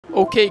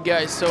Okay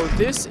guys, so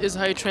this is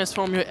how you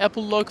transform your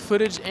Apple log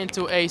footage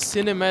into a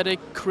cinematic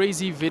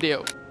crazy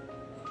video.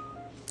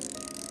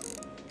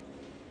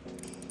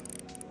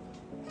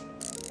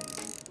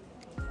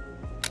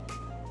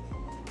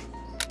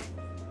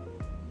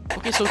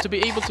 Okay, so to be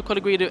able to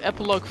color grade the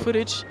Apple log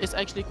footage is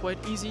actually quite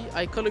easy.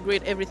 I color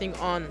grade everything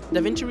on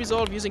DaVinci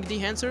Resolve using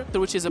Dehancer,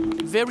 which is a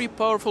very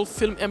powerful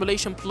film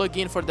emulation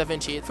plugin for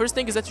DaVinci. First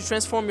thing is that you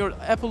transform your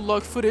Apple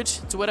log footage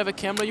to whatever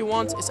camera you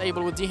want. It's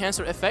able with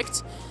Dehancer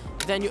effect.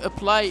 Then you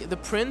apply the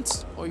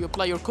print, or you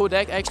apply your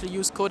codec. I actually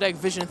use Codec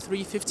Vision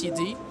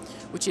 350D,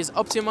 which is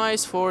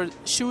optimized for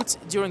shoots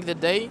during the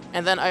day.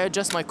 And then I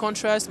adjust my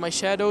contrast, my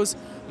shadows,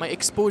 my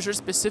exposure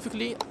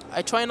specifically.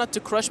 I try not to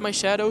crush my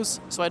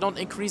shadows so I don't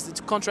increase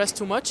the contrast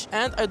too much,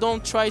 and I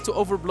don't try to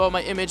overblow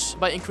my image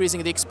by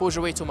increasing the exposure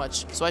way too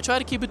much. So I try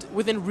to keep it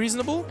within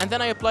reasonable, and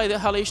then I apply the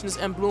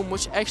halogens and bloom,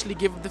 which actually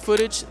give the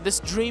footage this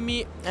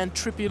dreamy and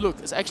trippy look.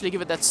 It's actually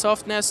give it that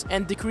softness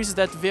and decreases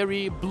that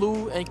very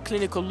blue and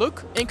clinical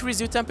look. Increase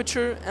your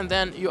temperature and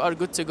then you are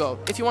good to go.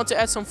 If you want to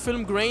add some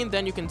film grain,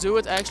 then you can do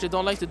it. I actually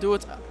don't like to do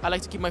it. I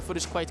like to keep my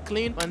footage quite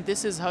clean, and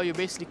this is how you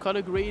basically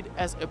color grade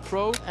as a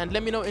pro. And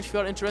let me know if you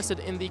are interested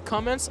in the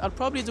comments. I'll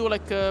probably do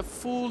like a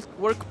full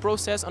work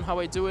process on how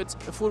I do it,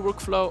 a full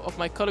workflow of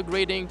my color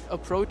grading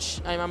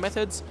approach and my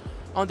methods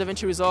on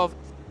DaVinci Resolve.